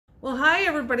Well, hi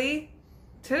everybody.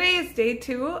 Today is day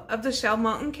 2 of the Shell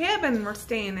Mountain cabin we're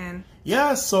staying in.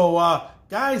 Yeah, so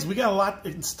guys, we got a lot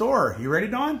in store. You ready,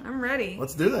 Dawn? I'm ready.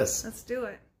 Let's do this. Let's do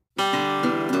it.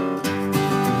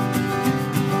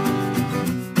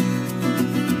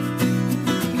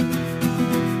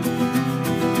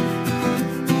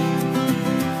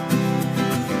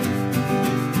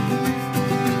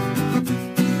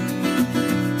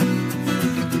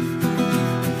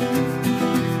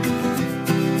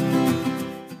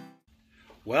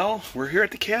 Well, we're here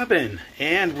at the cabin,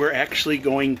 and we're actually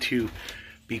going to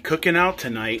be cooking out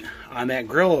tonight on that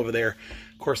grill over there.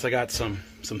 Of course, I got some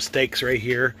steaks right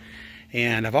here,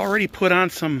 and I've already put on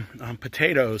some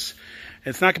potatoes.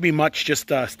 It's not gonna be much, just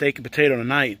steak and potato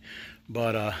tonight,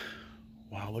 but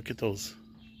wow, look at those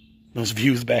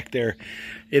views back there.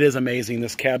 It is amazing.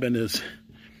 This cabin has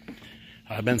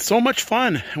been so much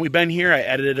fun. We've been here. I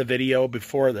edited a video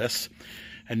before this,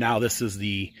 and now this is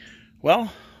the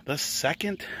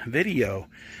second video,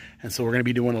 and so we're going to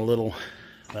be doing a little,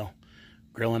 well,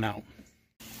 grilling out.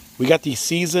 We got these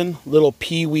seasoned little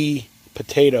peewee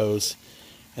potatoes,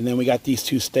 and then we got these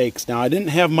 2 steaks. Now, I didn't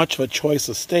have much of a choice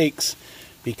of steaks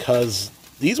because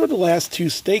these were the last 2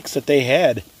 steaks that they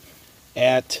had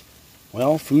at,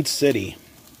 well, Food City.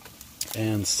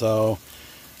 And so,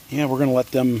 yeah, we're going to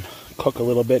let them cook a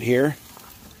little bit here.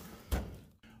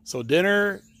 So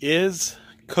dinner is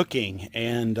cooking,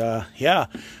 and yeah,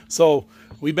 so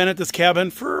we've been at this cabin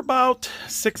for about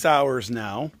 6 hours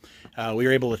now. We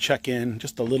were able to check in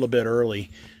just a little bit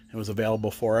early. It was available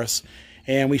for us,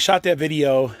 and we shot that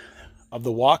video of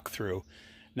the walkthrough.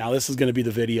 Now this is going to be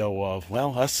the video of,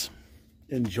 well, us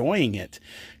enjoying it.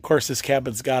 Of course, this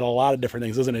cabin's got a lot of different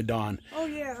things, isn't it, Dawn? Oh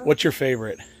yeah. What's your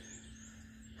favorite?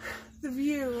 The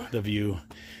view. The view.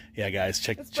 Yeah, guys,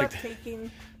 check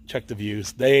the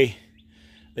views.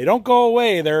 They don't go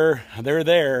away. They're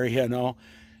there, you know.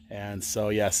 And so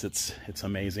yes, it's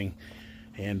amazing.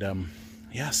 And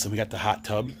yeah, so we got the hot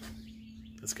tub.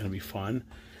 That's gonna be fun.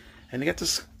 And they got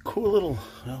this cool little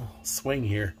swing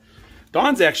here.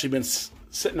 Dawn's actually been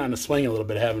sitting on the swing a little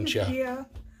bit, haven't you? Yeah,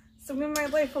 swinging my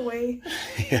life away.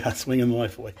 Yeah, swinging the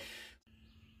life away.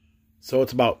 So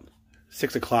it's about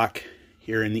 6 o'clock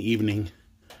here in the evening,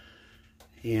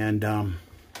 and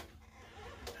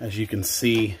as you can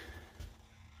see,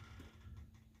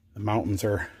 the mountains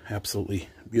are absolutely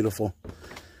beautiful.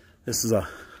 This is a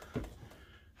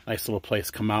nice little place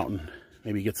to come out and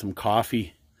maybe get some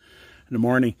coffee in the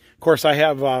morning. Of course, I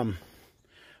have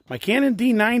my Canon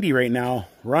D90 right now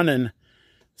running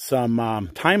some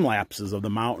time lapses of the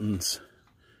mountains.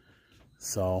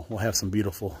 So we'll have some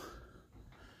beautiful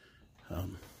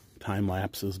time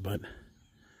lapses, but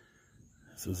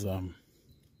this is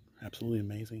absolutely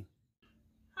amazing.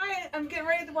 Hi, I'm getting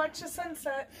ready to watch the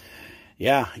sunset.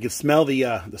 Yeah, I can smell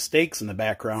the steaks in the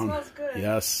background. It smells good.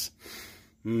 Yes.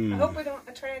 I hope we don't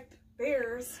attract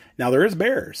bears. Now there is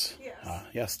bears. Yes.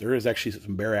 Yes, there is actually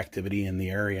some bear activity in the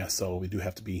area, so we do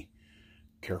have to be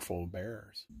careful of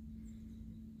bears.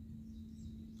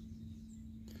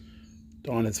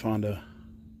 Dawn has found a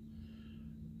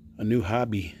new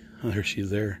hobby. Oh, there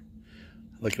she's there,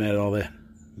 looking at all the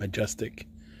majestic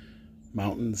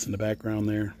mountains in the background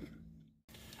there.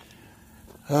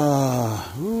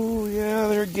 Oh yeah,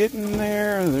 they're getting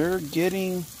there. They're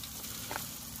getting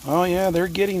there. They're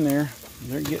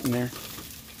getting there.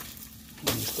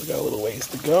 We still got a little ways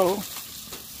to go,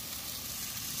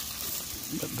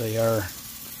 but they are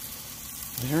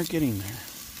getting there.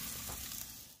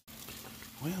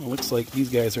 Well, it looks like these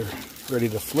guys are ready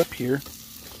to flip here.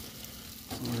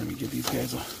 So we're going to give these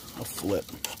guys a flip.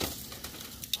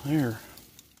 There.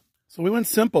 So we went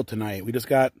simple tonight. We just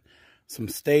got some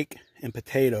steak and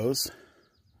potatoes.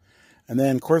 And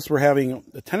then, of course, we're having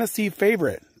the Tennessee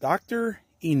favorite, Dr.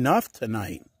 Enough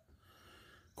tonight.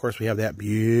 Of course, we have that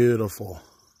beautiful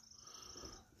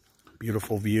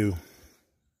view.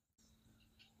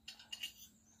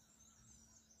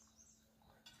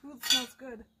 Food smells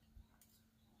good.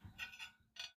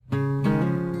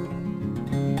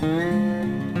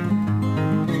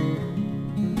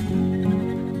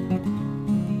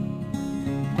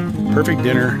 Perfect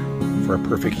dinner for a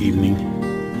perfect evening.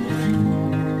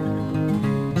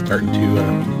 Starting to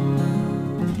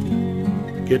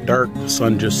get dark. The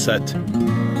sun just set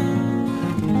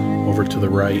over to the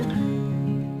right.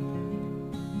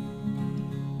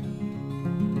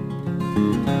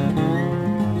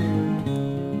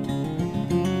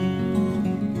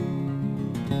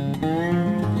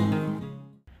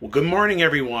 Well, good morning,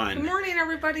 everyone. Good morning,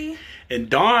 everybody. And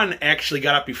Dawn actually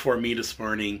got up before me this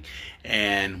morning,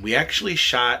 and we actually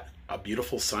shot a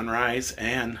beautiful sunrise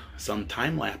and some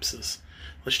time lapses.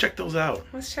 let's check those out.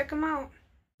 Let's check them out.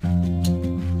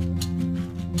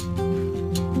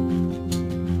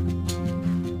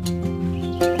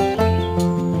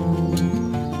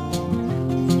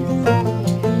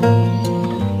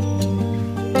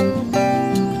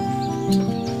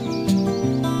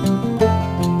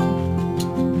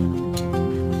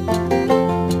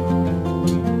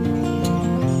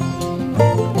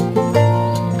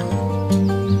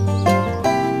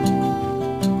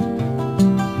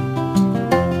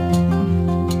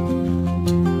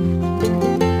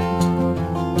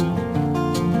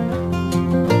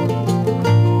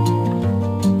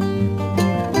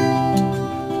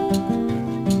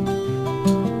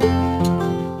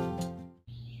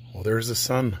 There's the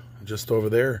sun just over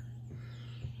there,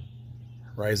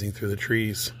 rising through the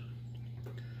trees.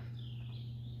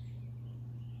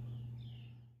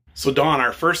 So Dawn,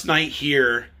 our first night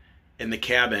here in the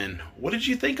cabin, what did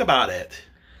you think about it?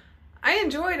 I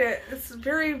enjoyed it. It's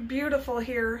very beautiful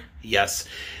here. Yes.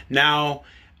 Now,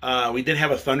 we did have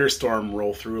a thunderstorm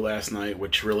roll through last night,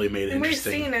 which really made it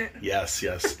interesting. We've seen it. Yes,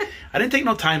 yes. I didn't take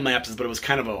no time lapses, but it was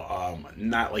kind of a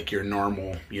not like your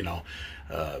normal, you know,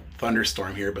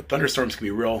 thunderstorm here. But thunderstorms can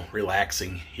be real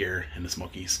relaxing here in the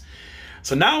Smokies.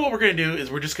 So now what we're going to do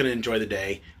is we're just going to enjoy the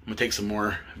day. I'm going to take some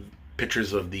more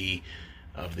pictures of the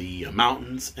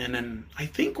mountains, and then I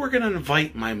think we're going to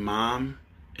invite my mom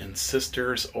and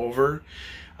sisters over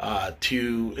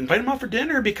to invite them out for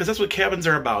dinner, because that's what cabins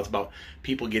are about. It's about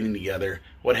people getting together,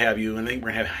 what have you. And I think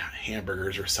we're going to have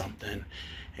hamburgers or something,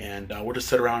 and we'll just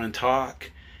sit around and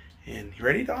talk. And you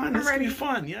ready, Dawn? It's going to be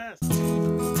fun, yes.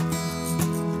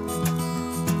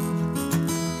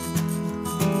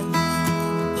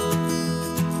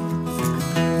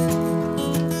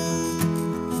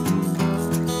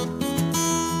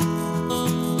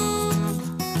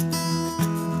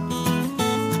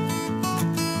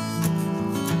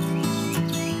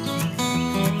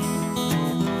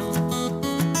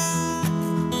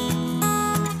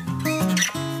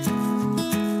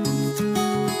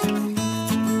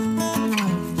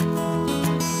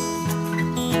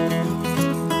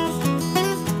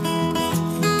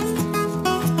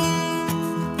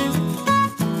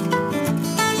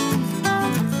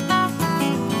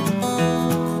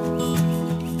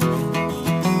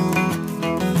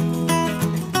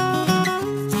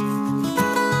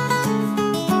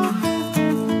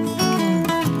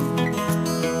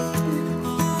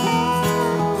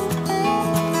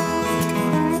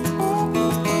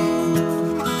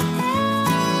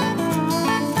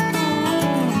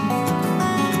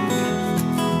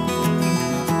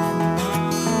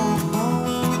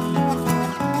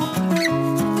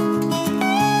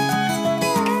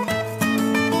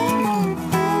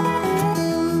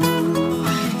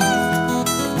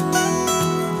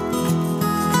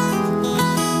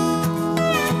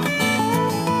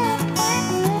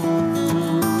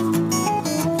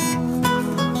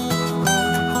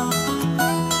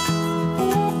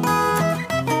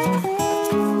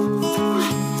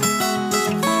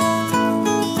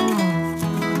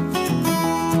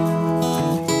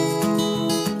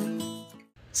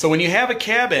 So when you have a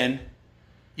cabin,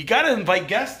 you got to invite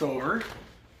guests over.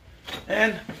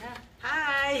 And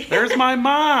hi. There's my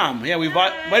mom. Yeah, we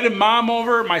invited mom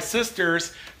over, my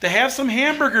sisters, to have some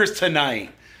hamburgers tonight.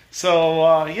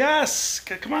 So yes,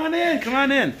 come on in, come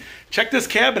on in. Check this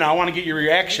cabin. I want to get your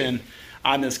reaction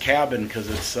on this cabin,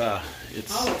 because it's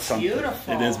something.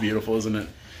 Beautiful. It is beautiful, isn't it?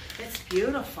 It's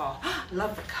beautiful.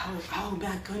 Love the color. Oh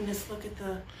my goodness, look at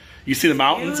the. You see the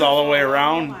mountains all the way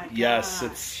around? Oh my yes,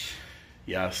 gosh.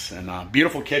 Yes, and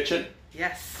beautiful kitchen.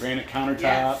 Yes. Granite countertops.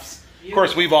 Yes. Of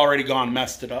course, we've already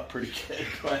messed it up pretty good,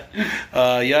 but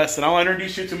yes. And I'll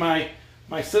introduce you to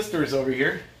my sisters over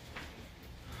here.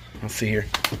 Let's see here.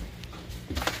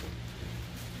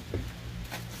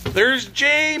 There's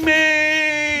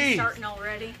Jamie. Starting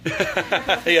already.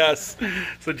 Yes.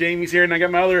 So Jamie's here, and I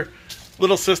got my other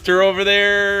little sister over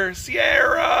there,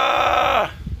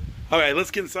 Sierra. All right,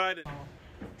 let's get inside.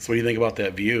 So what do you think about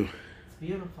that view?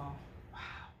 Beautiful.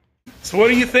 So what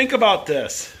do you think about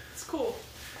this? It's cool.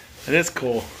 It is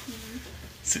cool. Mm-hmm.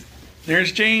 So,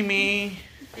 there's Jamie.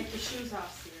 Take your shoes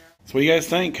off, Sierra. So what do you guys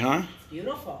think, huh?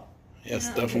 Beautiful. Yes,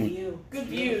 Yeah, definitely. Good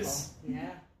views.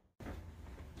 Yeah.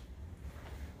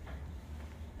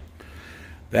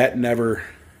 That never,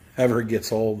 ever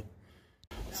gets old.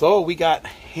 So we got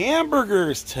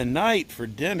hamburgers tonight for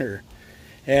dinner.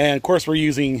 And of course we're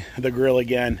using the grill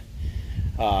again.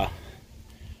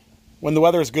 When the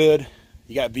weather's good,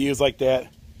 you got views like that,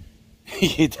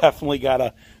 you definitely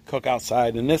gotta cook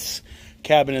outside. And this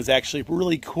cabin is actually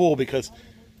really cool because,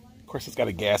 of course, it's got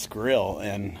a gas grill,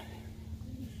 and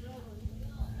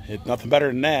nothing better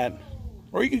than that.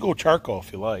 Or you can go charcoal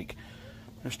if you like.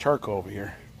 There's charcoal over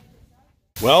here.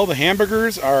 Well, the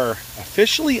hamburgers are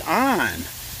officially on.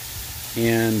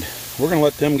 And we're going to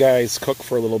let them guys cook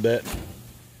for a little bit.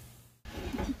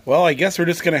 Well, I guess we're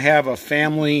just going to have a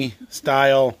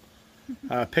family-style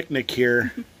picnic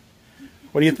here.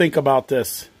 What do you think about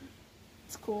this?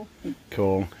 It's cool.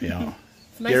 Cool, yeah.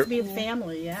 It's nice to be with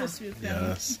family, yeah. It's supposed to be family.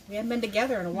 Yes. We haven't been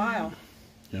together in a while.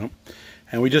 Yep.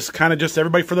 And we just kind of just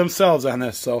everybody for themselves on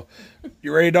this. So,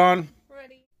 you ready, Dawn?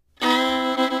 Ready.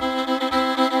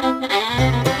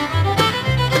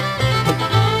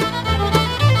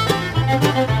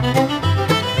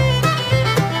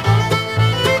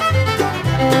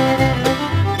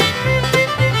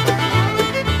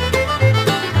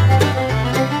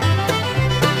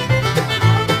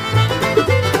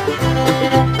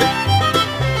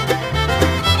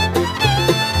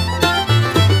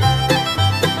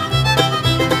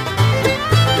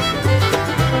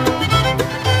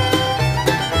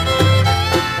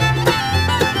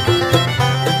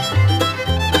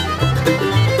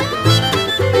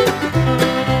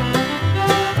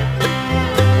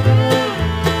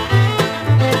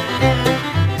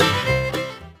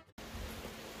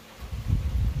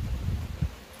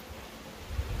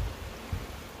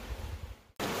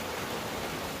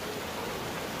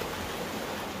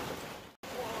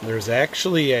 There's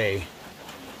actually a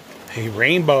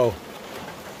rainbow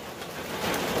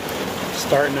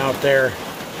starting out there.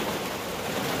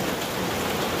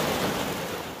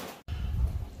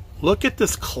 Look at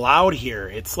this cloud here.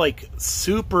 It's like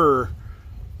super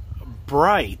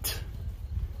bright.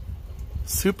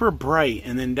 Super bright.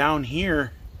 And then down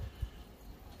here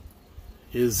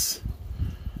is,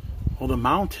 well, the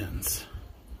mountains.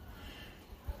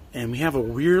 And we have a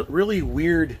really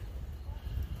weird,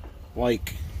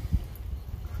 like,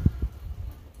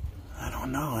 I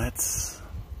don't know, that's,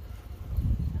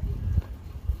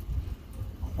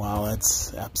 wow,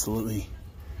 that's absolutely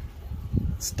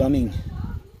stunning.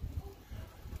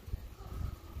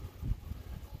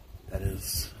 That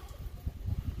is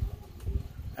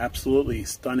absolutely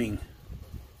stunning.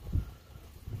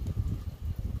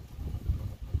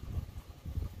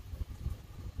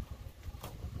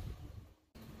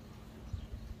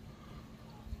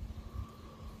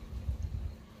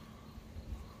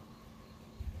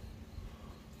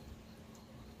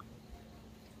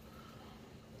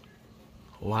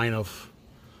 Line of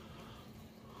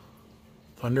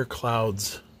thunder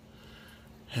clouds,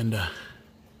 and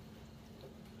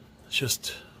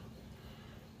it's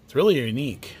really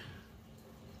unique.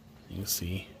 You can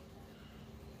see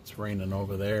it's raining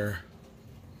over there.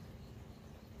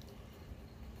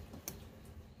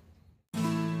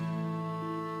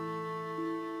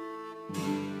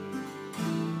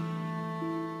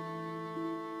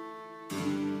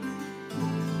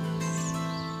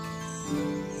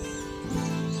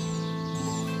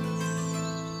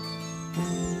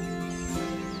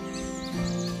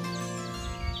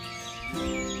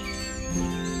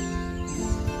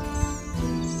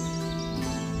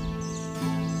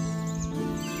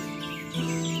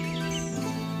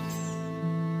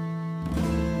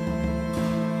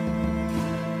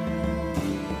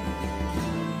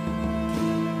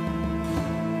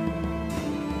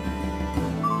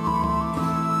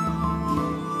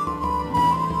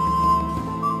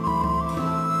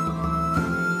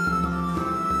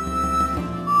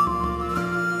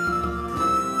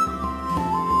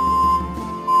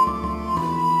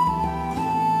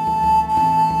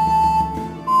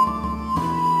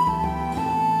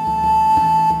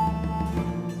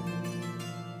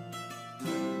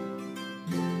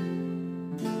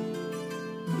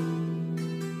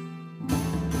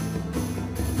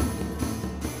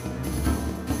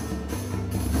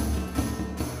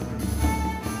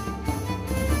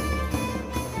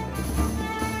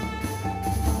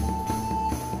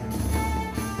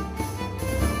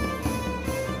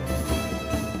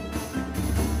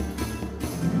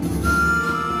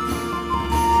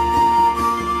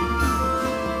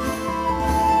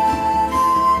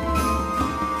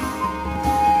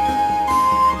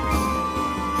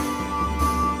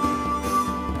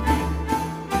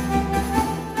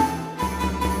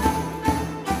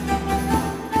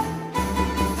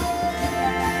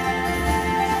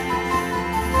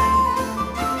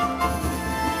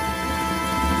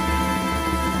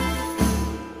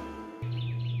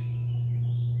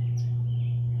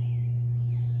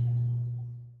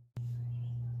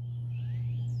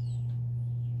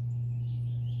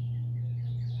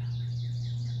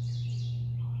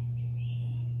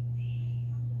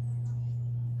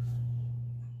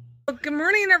 Good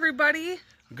morning, everybody.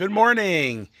 Good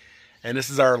morning. And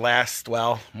this is our last,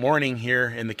 well, morning here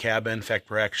in the cabin. In fact,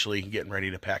 we're actually getting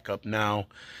ready to pack up now.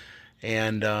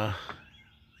 And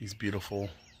these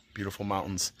beautiful, beautiful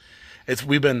mountains.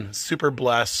 We've been super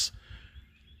blessed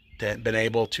to have been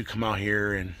able to come out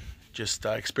here and just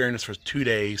experience for 2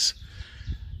 days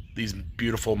these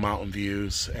beautiful mountain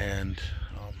views. And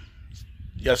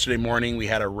yesterday morning we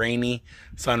had a rainy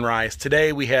sunrise.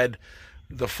 Today we had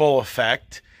the full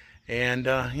effect. And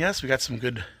yes, we got some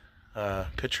good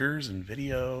pictures and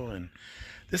video, and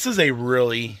this is a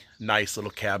really nice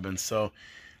little cabin. So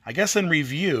I guess in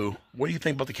review, what do you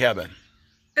think about the cabin?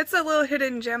 It's a little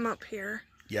hidden gem up here.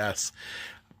 Yes,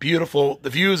 beautiful. The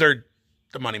views are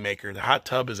the moneymaker. The hot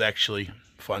tub is actually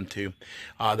fun too.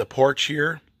 The porch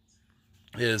here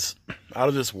is out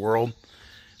of this world.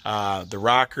 The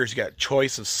rockers, you got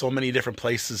choice of so many different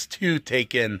places to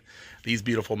take in these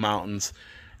beautiful mountains.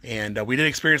 And we did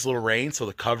experience a little rain, so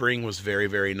the covering was very,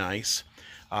 very nice.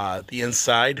 The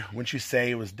inside, wouldn't you say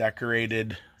it was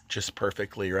decorated just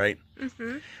perfectly, right?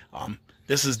 Mm-hmm.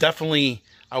 This is definitely,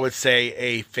 I would say,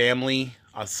 a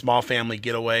small family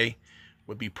getaway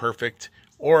would be perfect.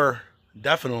 Or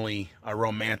definitely a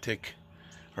romantic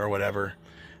or whatever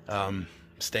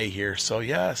stay here. So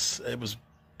yes, it was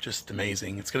just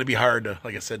amazing. It's going to be hard to,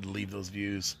 like I said, to leave those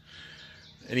views.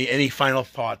 Any final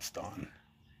thoughts, Dawn?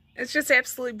 It's just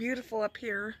absolutely beautiful up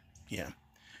here. Yeah.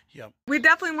 Yep. We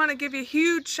definitely want to give you a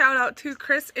huge shout out to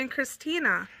Chris and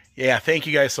Christina. Yeah, thank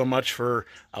you guys so much for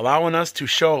allowing us to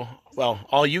show, well,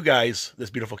 all you guys this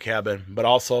beautiful cabin, but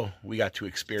also we got to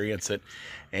experience it.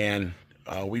 And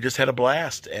we just had a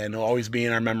blast, and it'll always be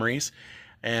in our memories.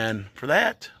 And for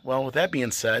that, well, with that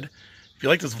being said, if you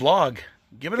like this vlog,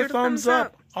 give it a thumbs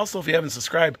up. Also, if you haven't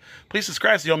subscribed, please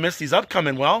subscribe so you don't miss these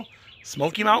upcoming, well,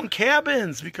 Smoky Mountain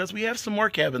cabins, because we have some more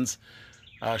cabins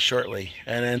shortly.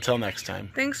 And until next time.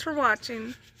 Thanks for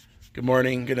watching. Good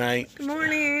morning. Good night. Good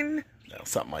morning.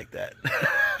 Something like that.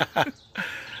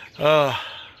 Oh,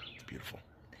 it's beautiful.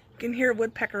 You can hear a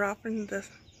woodpecker off in the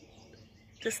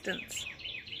distance.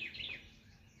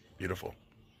 Beautiful.